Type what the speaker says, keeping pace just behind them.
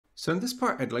So in this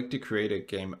part, I'd like to create a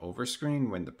game over screen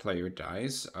when the player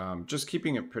dies, just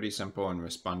keeping it pretty simple and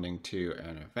responding to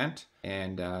an event.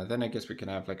 And then I guess we can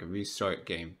have like a restart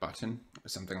game button or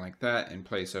something like that in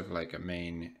place of like a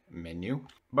main menu.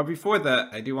 But before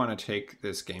that, I do want to take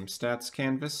this game stats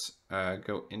canvas,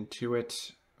 go into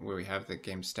it where we have the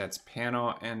game stats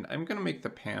panel, and I'm going to make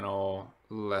the panel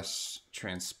less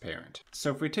transparent. So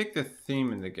if we take the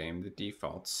theme in the game, the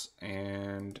defaults,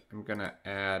 and I'm going to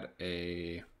add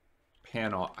a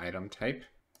panel item type,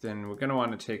 then we're going to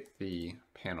want to take the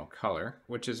panel color,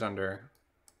 which is under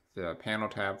the panel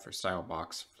tab for style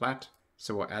box flat.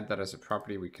 So we'll add that as a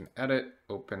property we can edit,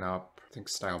 open up, I think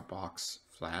style box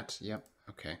flat. Yep.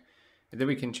 Okay. And then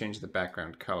we can change the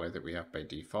background color that we have by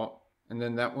default. And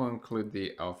then that will include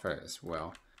the alpha as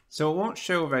well. So it won't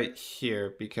show right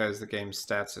here because the game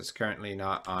stats is currently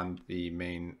not on the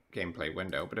main gameplay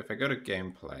window. But if I go to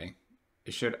gameplay,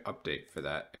 it should update for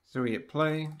that. So we hit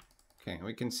play. Okay,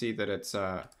 we can see that it's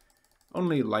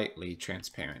only lightly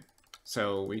transparent.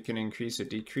 So we can increase or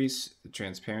decrease the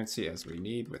transparency as we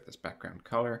need with this background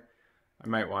color. I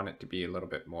might want it to be a little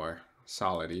bit more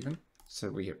solid even.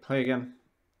 So we hit play again,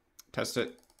 test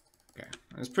it. Okay,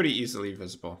 it's pretty easily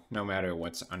visible no matter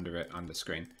what's under it on the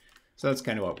screen. So that's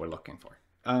kind of what we're looking for.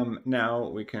 Now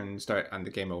we can start on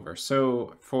the game over.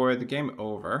 So for the game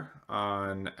over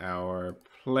on our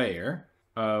player,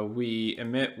 we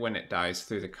emit when it dies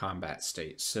through the combat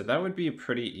state. So that would be a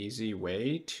pretty easy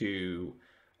way to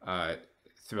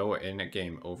throw in a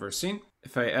game over scene.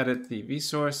 If I edit the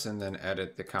vSource and then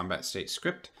edit the combat state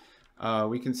script,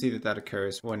 we can see that that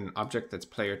occurs when an object that's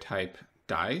player type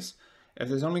dies. If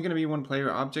there's only going to be one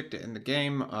player object in the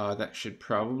game, that should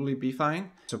probably be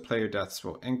fine. So player deaths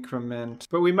will increment,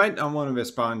 but we might not want to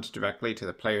respond directly to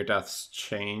the player deaths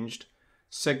changed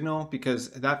signal because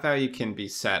that value can be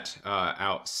set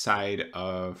outside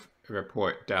of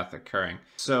report death occurring.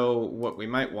 So what we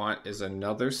might want is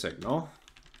another signal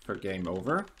for game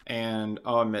over, and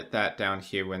I'll emit that down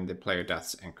here when the player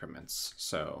deaths increments.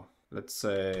 So let's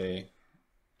say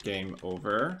game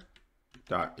over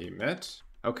dot emit.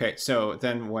 Okay, so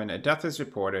then when a death is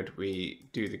reported, we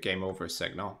do the game over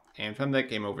signal, and from that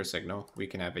game over signal, we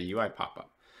can have a UI pop up.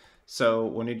 So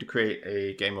we'll need to create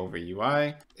a game over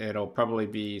UI. It'll probably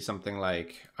be something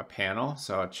like a panel.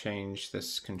 So I'll change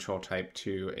this control type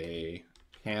to a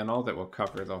panel that will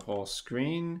cover the whole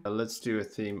screen. Let's do a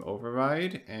theme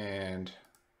override and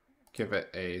give it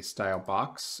a style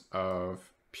box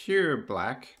of pure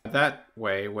black. That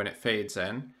way, when it fades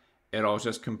in, it'll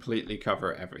just completely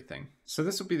cover everything. So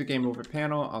this will be the game over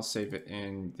panel. I'll save it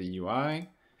in the UI.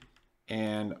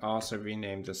 And also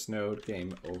rename this node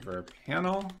game over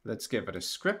panel. Let's give it a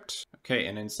script. Okay,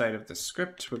 and inside of the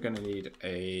script, we're going to need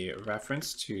a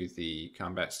reference to the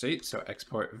combat state. So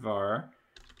export var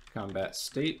combat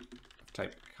state,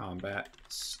 type combat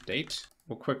state.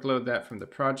 We'll quick load that from the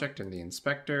project in the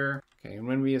inspector. Okay, and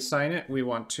when we assign it, we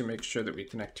want to make sure that we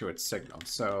connect to its signal.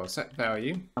 So set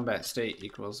value, combat state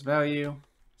equals value.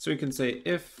 So we can say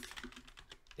if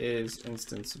is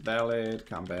instance valid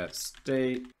combat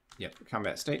state. Yep,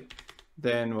 combat state.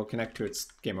 Then we'll connect to its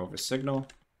game over signal,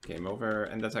 game over,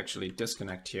 and that's actually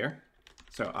disconnect here.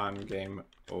 So on game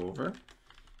over.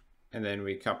 And then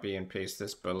we copy and paste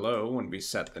this below when we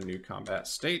set the new combat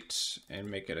state and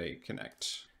make it a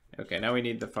connect. Okay, now we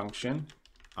need the function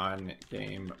on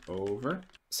game over.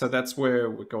 So that's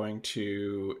where we're going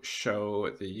to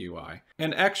show the UI.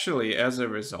 And actually, as a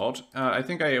result, I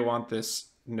think I want this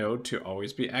node to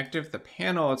always be active. The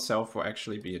panel itself will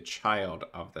actually be a child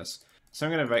of this. So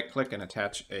I'm going to right click and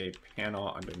attach a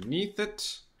panel underneath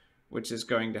it, which is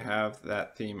going to have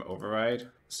that theme override.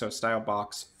 So style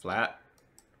box flat,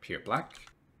 pure black.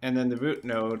 And then the root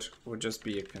node will just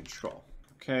be a control.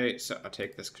 Okay, so I'll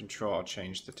take this control, I'll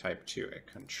change the type to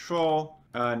a control.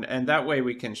 And that way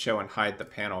we can show and hide the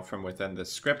panel from within the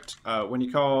script. When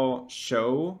you call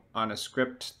show on a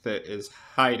script that is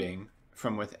hiding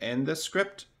from within the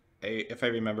script, if I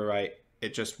remember right,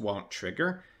 it just won't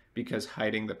trigger because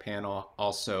hiding the panel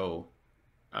also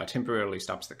temporarily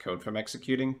stops the code from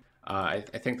executing. I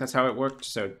think that's how it worked.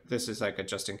 So this is like a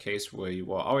just in case where you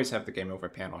will always have the game over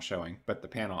panel showing, but the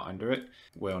panel under it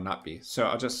will not be. So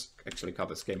I'll just actually call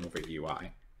this game over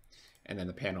UI, and then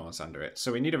the panel is under it.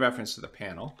 So we need a reference to the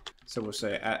panel. So we'll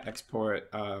say at export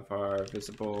of our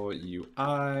visible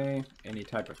UI, any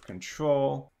type of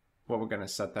control. What we're going to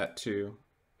set that to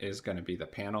is going to be the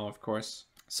panel, of course.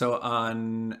 So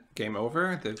on game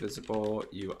over, the visible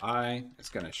UI is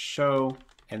going to show.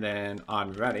 And then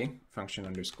on ready, function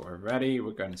underscore ready,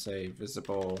 we're going to say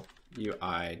visible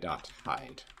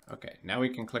UI.hide. Okay, now we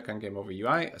can click on game over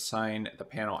UI, assign the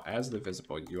panel as the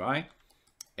visible UI.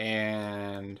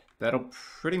 And that'll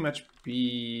pretty much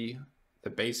be the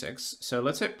basics. So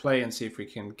let's hit play and see if we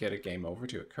can get a game over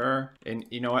to occur. And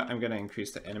you know what? I'm going to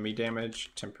increase the enemy damage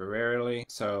temporarily.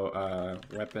 So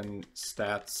weapon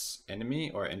stats enemy,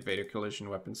 or invader collision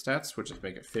weapon stats, which is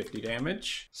make it 50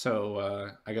 damage.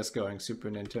 So I guess going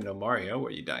Super Nintendo Mario,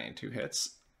 where you die in 2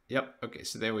 hits. Yep. Okay,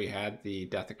 so there we had the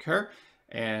death occur,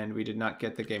 and we did not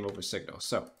get the game over signal.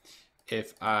 So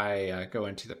if I go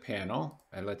into the panel,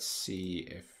 and let's see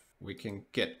if we can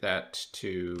get that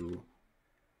to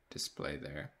display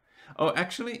there. Oh,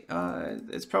 actually,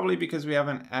 it's probably because we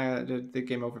haven't added the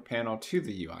game over panel to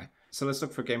the UI. So let's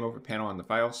look for game over panel on the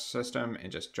file system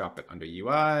and just drop it under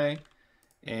UI.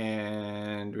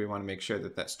 And we want to make sure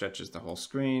that that stretches the whole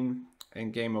screen.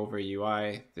 And game over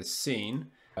UI, the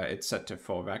scene, it's set to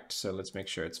full rect. So let's make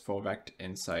sure it's full rect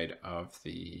inside of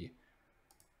the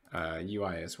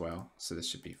UI as well. So this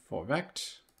should be full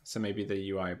rect. So maybe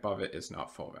the UI above it is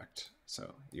not full rect.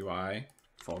 So UI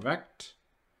full rect,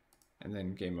 and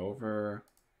then game over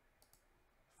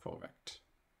full rect.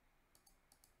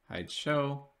 Hide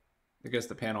show, because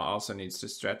the panel also needs to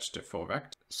stretch to full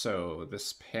rect. So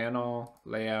this panel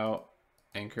layout,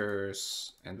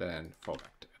 anchors, and then full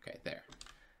rect. Okay, there.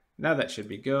 Now that should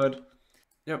be good.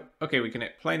 Yep. Okay, we can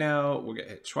hit play now. We'll get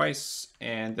hit twice,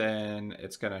 and then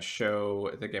it's going to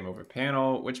show the game over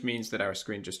panel, which means that our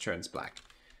screen just turns black.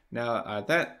 Now,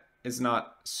 that is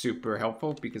not super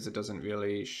helpful because it doesn't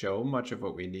really show much of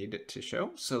what we need it to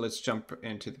show. So let's jump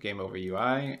into the game over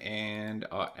UI, and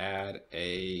I'll add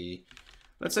a,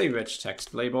 let's say, rich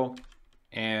text label,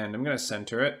 and I'm going to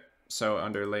center it. So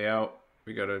under layout,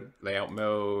 we go to layout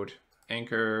mode,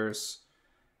 anchors,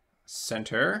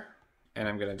 center. And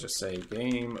I'm going to just say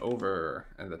game over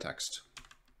in the text.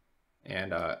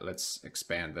 And let's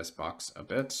expand this box a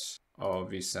bit. I'll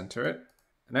recenter it.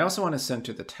 And I also want to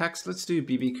center the text. Let's do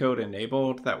BBcode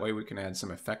enabled. That way we can add some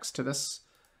effects to this.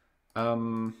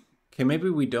 Okay, maybe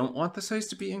we don't want the size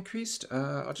to be increased.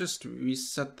 I'll just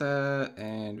reset that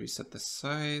and reset the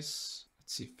size.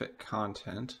 Let's see, fit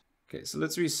content. Okay, so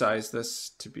let's resize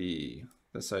this to be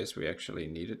the size we actually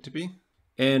need it to be.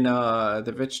 In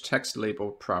the rich text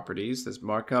label properties, there's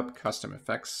markup, custom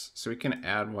effects. So we can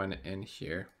add one in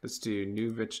here. Let's do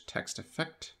new rich text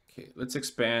effect. Okay, let's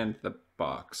expand the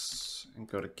box and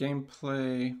go to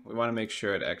gameplay. We want to make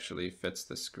sure it actually fits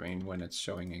the screen when it's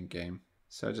showing in game.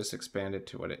 So just expand it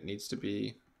to what it needs to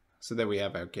be so that we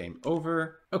have our game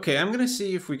over. Okay, I'm going to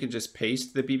see if we can just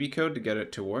paste the BBcode to get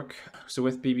it to work. So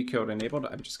with BBcode enabled,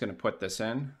 I'm just going to put this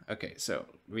in. Okay, so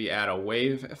we add a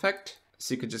wave effect.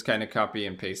 So you could just kind of copy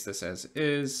and paste this as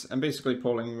is. I'm basically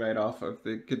pulling right off of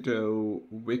the Godot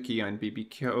wiki on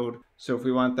BBcode. So if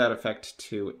we want that effect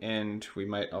to end, we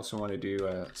might also want to do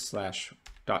a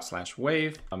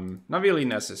 /wave. Not really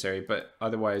necessary, but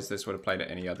otherwise this would apply to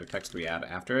any other text we add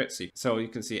after it. So you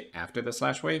can see after the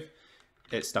 /wave,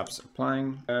 it stops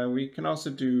applying. We can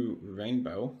also do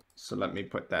rainbow. So let me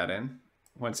put that in.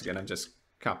 Once again, I'm just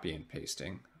copy and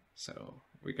pasting. So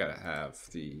we gotta have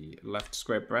the left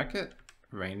square bracket,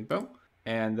 rainbow,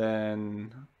 and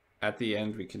then at the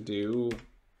end we can do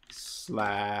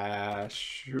 /rainbow.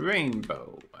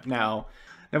 Now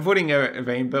putting a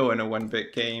rainbow in a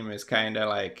 1-bit game is kind of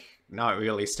like not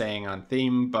really staying on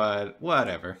theme, but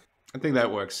whatever. I think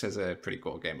that works as a pretty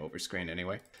cool game over screen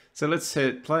anyway. So let's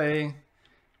hit play,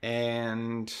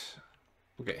 and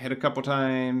we'll get hit a couple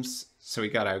times. So we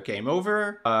got our game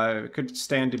over. Could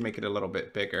stand to make it a little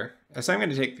bit bigger. So I'm going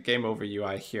to take the game over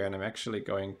UI here, and I'm actually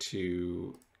going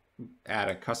to add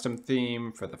a custom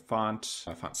theme for the font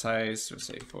size. We'll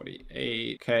say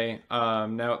 48. Okay.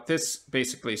 Now this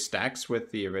basically stacks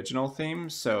with the original theme.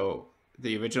 So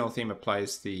the original theme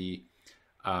applies the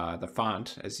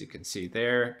font, as you can see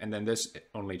there, and then this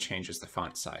only changes the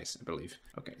font size, I believe.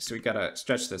 Okay, so we gotta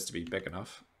stretch this to be big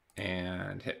enough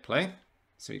and hit play.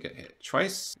 So we get hit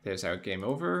twice. There's our game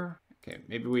over. Okay,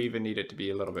 maybe we even need it to be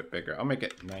a little bit bigger. I'll make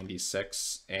it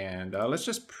 96, and let's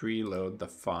just preload the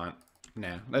font.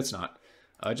 Nah, let's not.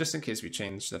 Just in case we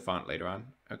change the font later on.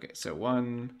 Okay, so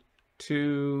 1,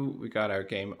 2, we got our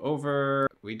game over.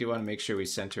 We do want to make sure we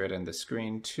center it in the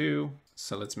screen too.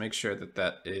 So let's make sure that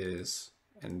that is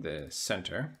in the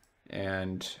center.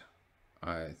 And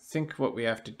I think what we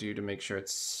have to do to make sure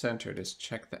it's centered is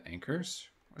check the anchors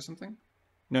or something.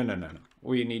 No.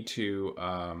 We need to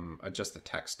adjust the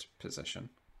text position.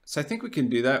 So I think we can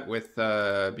do that with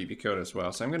BBcode as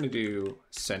well. So I'm going to do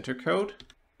center code,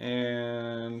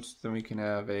 and then we can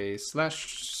have a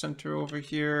 /center over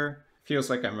here. Feels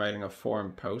like I'm writing a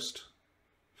forum post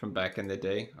from back in the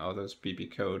day, all those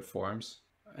BBcode forums.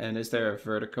 And is there a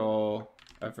vertical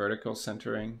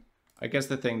centering? I guess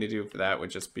the thing to do for that would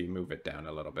just be move it down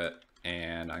a little bit.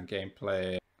 And on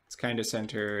gameplay, it's kind of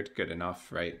centered, good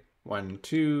enough, right? 1,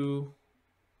 2,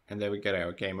 and then we get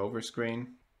our game over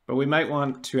screen. But we might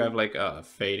want to have like a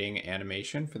fading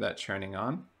animation for that turning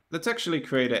on. Let's actually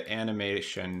create an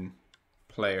animation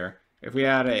player. If we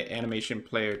add an animation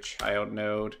player child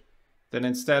node, then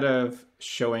instead of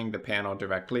showing the panel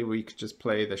directly, we could just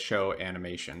play the show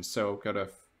animation. So go to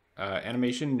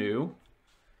animation new,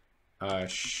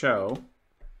 show,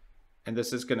 and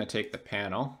this is going to take the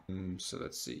panel. So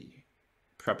let's see,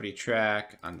 property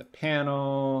track on the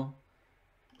panel,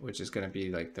 which is going to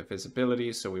be like the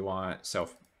visibility. So we want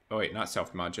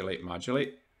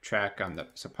modulate track on the,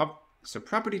 so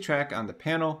property track on the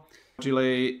panel,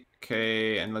 modulate,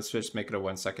 okay, and let's just make it a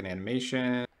 1 second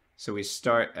animation. So we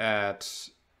start at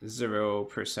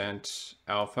 0%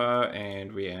 alpha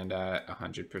and we end at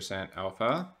 100%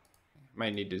 alpha.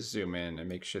 Might need to zoom in and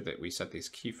make sure that we set these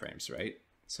keyframes right.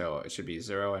 So it should be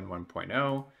 0 and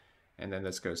 1.0, and then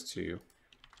this goes to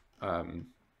 100%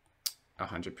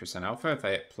 alpha. If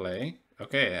I hit play,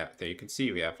 okay, there you can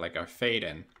see we have like our fade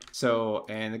in. So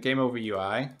in the game over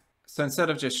UI, so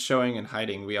instead of just showing and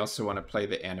hiding, we also want to play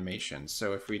the animation.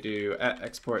 So if we do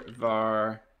export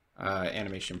var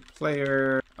animation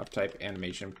player, uptype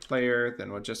animation player,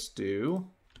 then we'll just do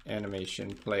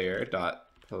animation player dot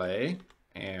play,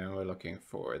 and we're looking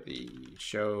for the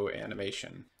show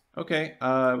animation. Okay,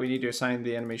 we need to assign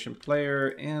the animation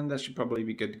player, and that should probably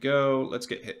be good to go. Let's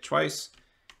get hit twice,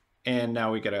 and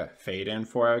now we get a fade in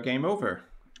for our game over.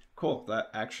 Cool, that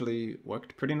actually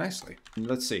worked pretty nicely.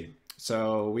 Let's see.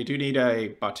 So we do need a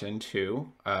button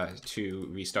to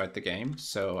restart the game.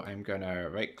 So I'm gonna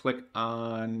right click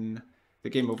on the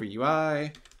game over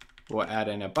UI. We'll add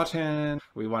in a button.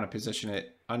 We want to position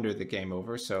it under the game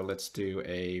over. So let's do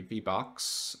a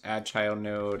VBox, add child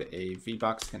node, a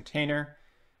VBox container,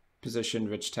 position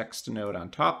rich text node on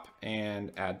top,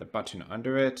 and add the button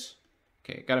under it.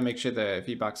 Okay, gotta make sure the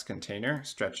VBox container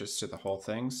stretches to the whole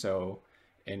thing. So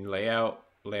in layout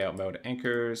mode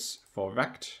anchors, full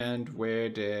rect. And where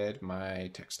did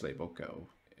my text label go?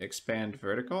 Expand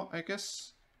vertical, I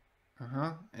guess.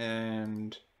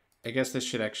 And I guess this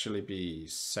should actually be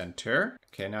center.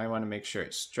 Okay, now I want to make sure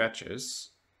it stretches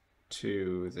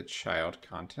to the child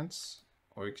contents.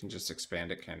 Or we can just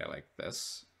expand it kind of like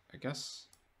this, I guess.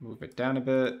 Move it down a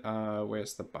bit.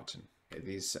 Where's the button? Okay,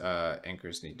 these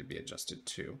anchors need to be adjusted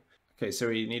too. Okay, so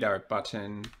we need our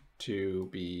button to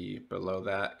be below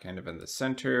that, kind of in the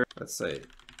center. Let's say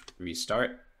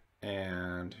restart,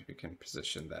 and we can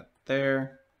position that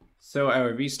there. So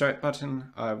our restart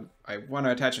button, I want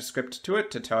to attach a script to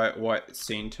it to tell it what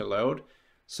scene to load.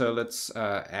 So let's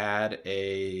add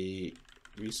a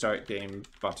restart game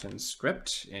button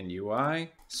script in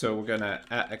UI. So we're gonna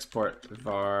export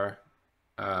var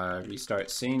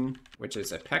restart scene, which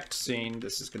is a packed scene.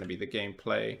 This is going to be the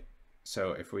gameplay.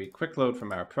 So if we quick load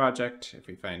from our project, if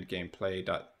we find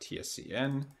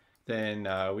gameplay.tscn,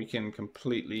 then we can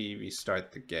completely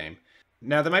restart the game.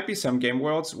 Now there might be some game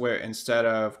worlds where instead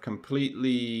of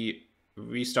completely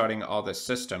restarting all the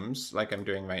systems, like I'm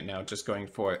doing right now, just going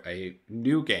for a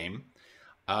new game,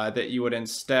 that you would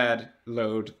instead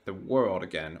load the world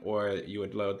again, or you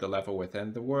would load the level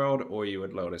within the world, or you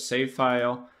would load a save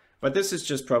file. But this is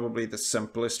just probably the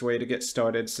simplest way to get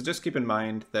started. So just keep in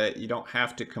mind that you don't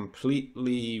have to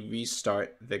completely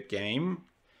restart the game.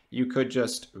 You could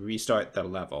just restart the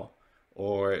level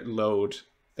or load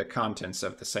the contents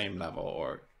of the same level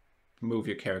or move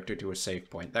your character to a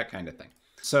save point, that kind of thing.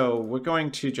 So we're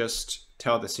going to just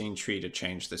tell the scene tree to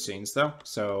change the scenes though.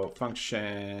 So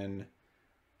function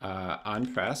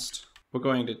onPressed. We're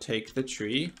going to take the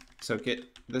tree. So get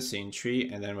the scene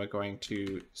tree, and then we're going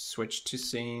to switch to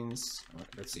scenes.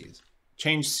 Let's see,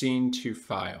 change scene to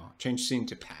file, change scene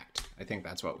to packed. I think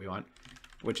that's what we want,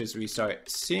 which is restart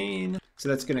scene. So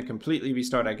that's going to completely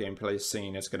restart our gameplay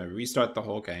scene. It's going to restart the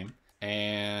whole game.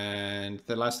 And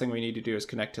the last thing we need to do is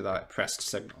connect to the pressed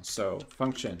signal. So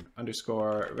function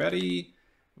 _ready.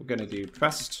 We're going to do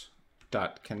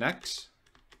pressed.connect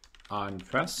on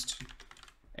pressed.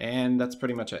 And that's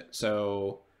pretty much it.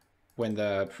 So when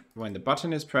the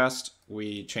button is pressed,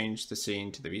 we change the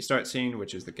scene to the restart scene,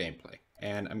 which is the gameplay.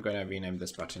 And I'm going to rename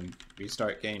this button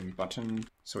restart game button.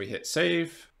 So we hit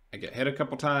save. I get hit a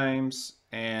couple times,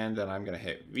 and then I'm going to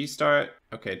hit restart.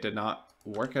 Okay, it did not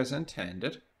work as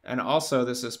intended. And also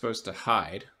this is supposed to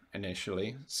hide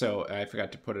initially, so I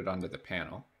forgot to put it under the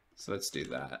panel. So let's do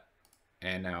that.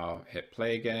 And now hit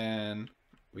play again.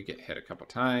 We get hit a couple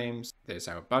times. There's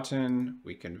our button.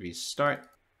 We can restart.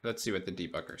 Let's see what the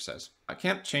debugger says. I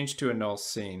can't change to a null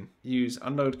scene. Use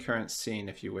unload current scene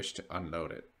if you wish to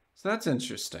unload it. So that's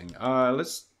interesting.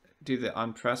 Let's do the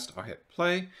unpressed. I'll hit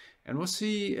play, and we'll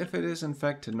see if it is in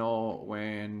fact null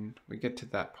when we get to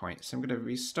that point. So I'm going to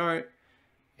restart,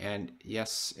 and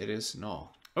yes, it is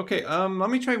null. Okay, let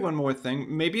me try one more thing.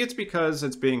 Maybe it's because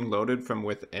it's being loaded from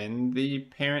within the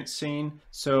parent scene.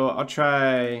 So I'll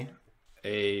try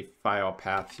a file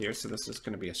path here. So this is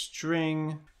going to be a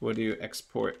string. We'll do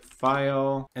export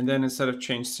file. And then instead of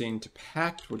change scene to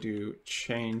packed, we'll do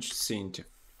change scene to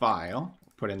file.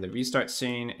 Put in the restart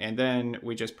scene. And then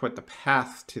we just put the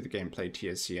path to the gameplay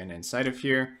TSCN inside of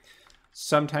here.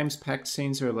 Sometimes packed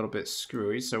scenes are a little bit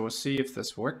screwy, so we'll see if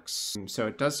this works. So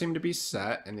it does seem to be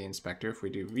set in the inspector. If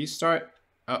we do restart,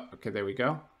 oh, okay, there we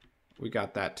go. We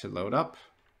got that to load up.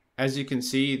 As you can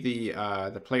see,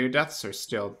 the player deaths are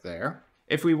still there.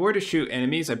 If we were to shoot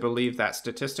enemies, I believe that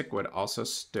statistic would also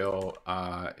still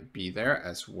be there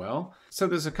as well. So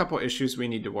there's a couple issues we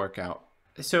need to work out.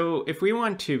 So if we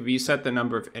want to reset the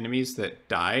number of enemies that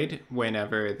died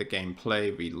whenever the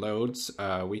gameplay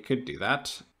reloads, we could do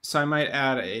that. So I might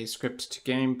add a script to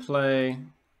gameplay,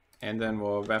 and then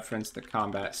we'll reference the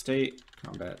combat state.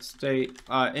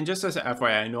 And just as an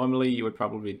FYI, normally you would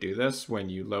probably do this when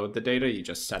you load the data, you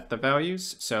just set the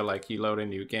values. So like you load a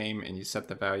new game and you set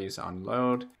the values on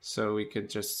load. So we could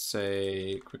just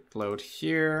say quick load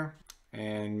here,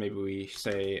 and maybe we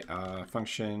say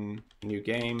function new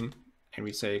game, and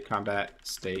we say combat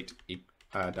state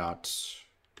dot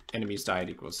enemies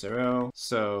died equals 0.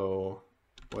 So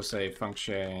we'll say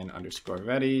function underscore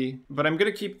ready, but I'm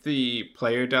going to keep the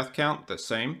player death count the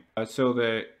same so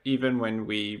that even when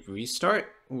we restart,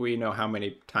 we know how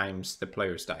many times the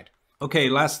players died. Okay,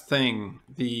 last thing,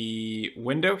 the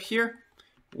window here,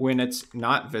 when it's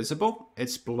not visible,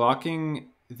 it's blocking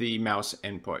the mouse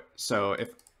input. So if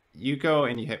you go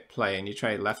and you hit play and you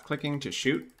try left clicking to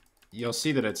shoot, you'll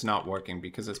see that it's not working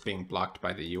because it's being blocked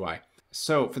by the UI.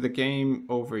 So for the game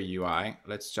over UI,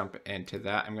 let's jump into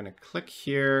that. I'm going to click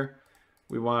here.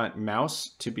 We want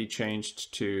mouse to be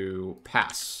changed to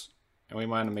pass. And we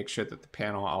want to make sure that the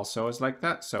panel also is like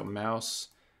that. So mouse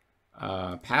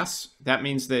pass. That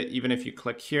means that even if you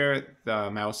click here, the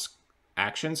mouse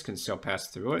actions can still pass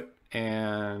through it.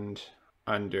 And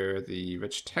under the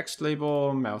rich text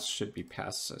label, mouse should be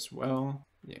pass as well.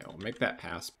 Yeah, we'll make that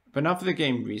pass. But not for the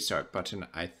game restart button,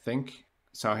 I think.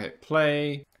 So I'll hit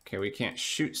play. Okay, we can't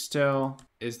shoot still.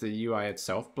 Is the UI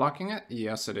itself blocking it?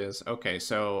 Yes, it is. Okay,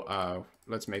 so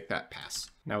let's make that pass.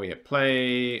 Now we hit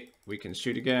play. We can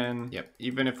shoot again. Yep,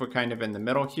 even if we're kind of in the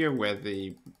middle here where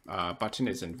the button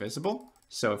is invisible.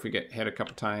 So if we get hit a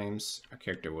couple times, our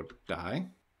character will die.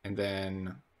 And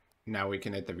then now we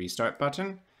can hit the restart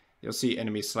button. You'll see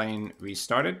enemy slain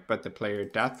restarted, but the player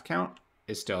death count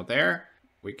is still there.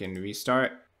 We can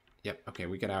restart. Yep, okay,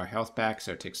 we get our health back,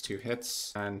 so it takes 2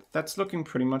 hits. And that's looking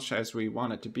pretty much as we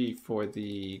want it to be for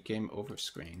the game over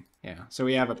screen. Yeah, so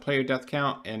we have a player death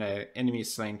count and an enemy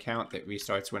slain count that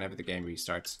restarts whenever the game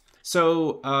restarts.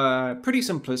 So, pretty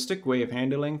simplistic way of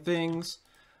handling things.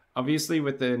 Obviously,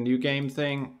 with the new game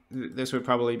thing, this would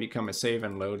probably become a save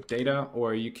and load data,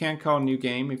 or you can call new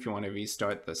game if you want to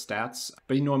restart the stats.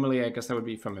 But normally, I guess that would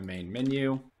be from a main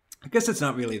menu. I guess it's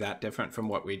not really that different from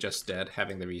what we just did,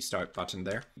 having the restart button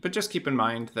there. But just keep in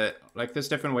mind that like there's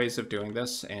different ways of doing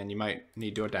this, and you might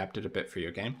need to adapt it a bit for your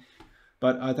game.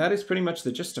 But that is pretty much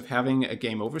the gist of having a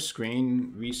game over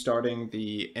screen, restarting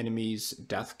the enemy's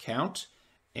death count,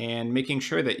 and making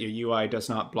sure that your UI does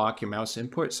not block your mouse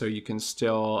input so you can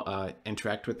still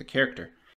interact with the character.